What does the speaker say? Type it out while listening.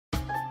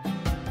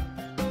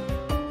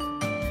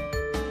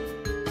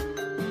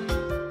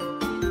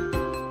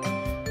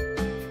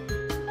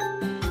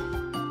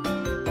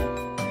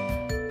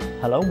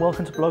Hello and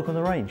welcome to Bloke on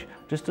the Range.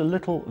 Just a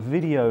little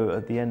video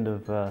at the end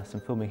of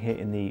some filming here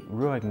in the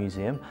RUAG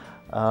Museum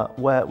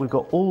where we've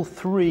got all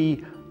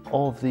three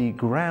of the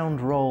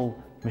ground roll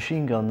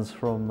machine guns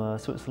from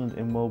Switzerland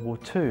in World War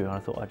II, and I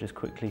thought I'd just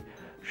quickly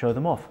show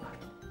them off.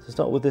 So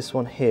start with this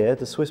one here.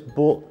 The Swiss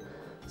bought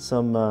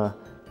some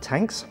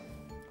tanks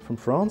from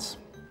France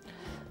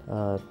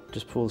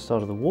just before the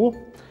start of the war,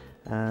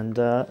 and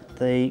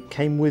they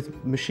came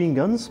with machine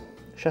guns,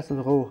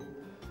 Chatellerault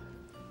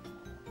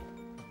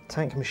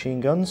tank machine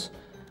guns,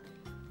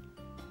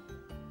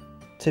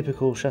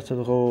 typical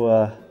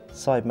Chatellerault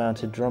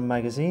side-mounted drum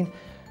magazine,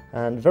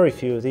 and very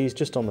few of these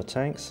just on the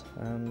tanks,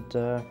 and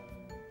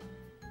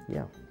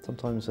yeah,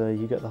 sometimes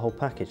you get the whole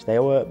package. They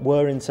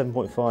were in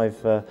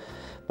 7.5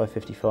 by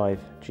 55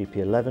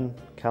 GP11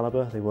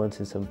 caliber. They weren't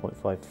in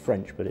 7.5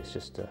 French, but it's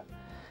just a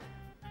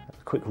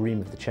quick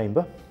ream of the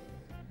chamber.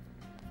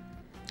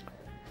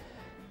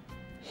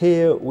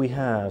 Here we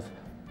have,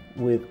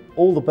 with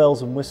all the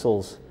bells and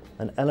whistles,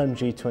 an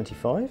LMG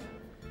 25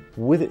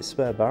 with its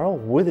spare barrel,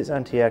 with its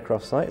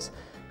anti-aircraft sights,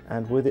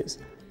 and with its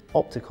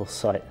optical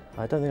sight.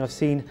 I don't think I've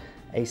seen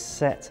a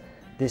set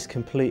this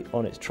complete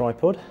on its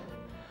tripod.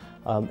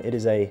 It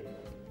is a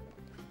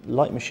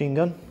light machine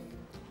gun,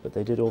 but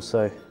they did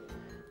also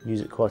use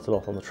it quite a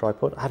lot on the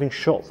tripod. Having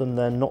shot them,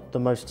 they're not the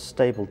most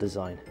stable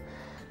design.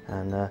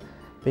 And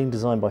being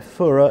designed by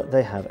Furrer,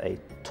 they have a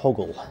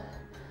toggle.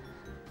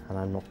 And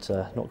I'm not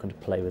going to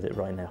play with it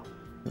right now.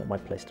 Not my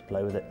place to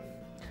play with it.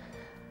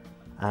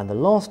 And the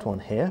last one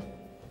here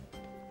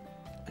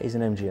is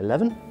an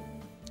MG11,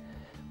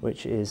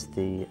 which is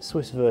the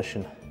Swiss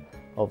version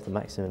of the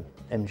Maxim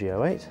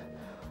MG11.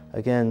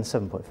 Again,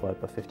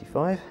 7.5 by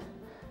 55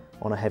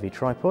 on a heavy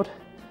tripod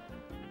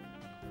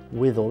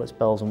with all its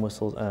bells and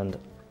whistles and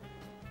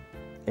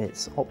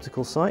its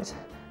optical sight.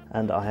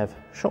 And I have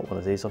shot one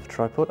of these off a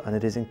tripod, and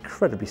it is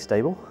incredibly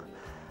stable.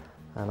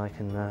 And I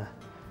can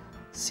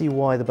see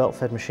why the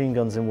belt-fed machine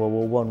guns in World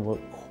War I were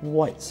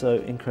quite so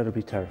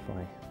incredibly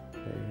terrifying.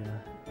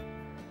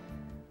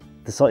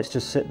 The sights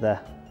just sit there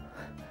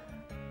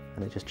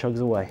and it just chugs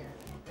away.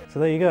 So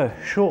there you go,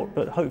 short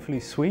but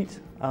hopefully sweet.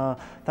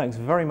 Thanks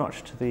very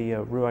much to the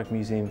RUAG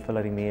Museum for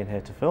letting me in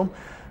here to film,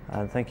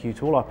 and thank you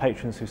to all our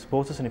patrons who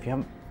support us. And if you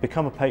haven't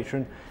become a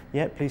patron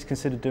yet, please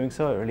consider doing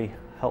so. It really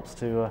helps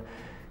to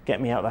get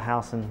me out of the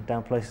house and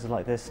down places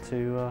like this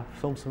to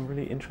film some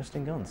really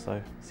interesting guns. So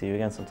see you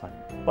again sometime.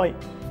 Bye.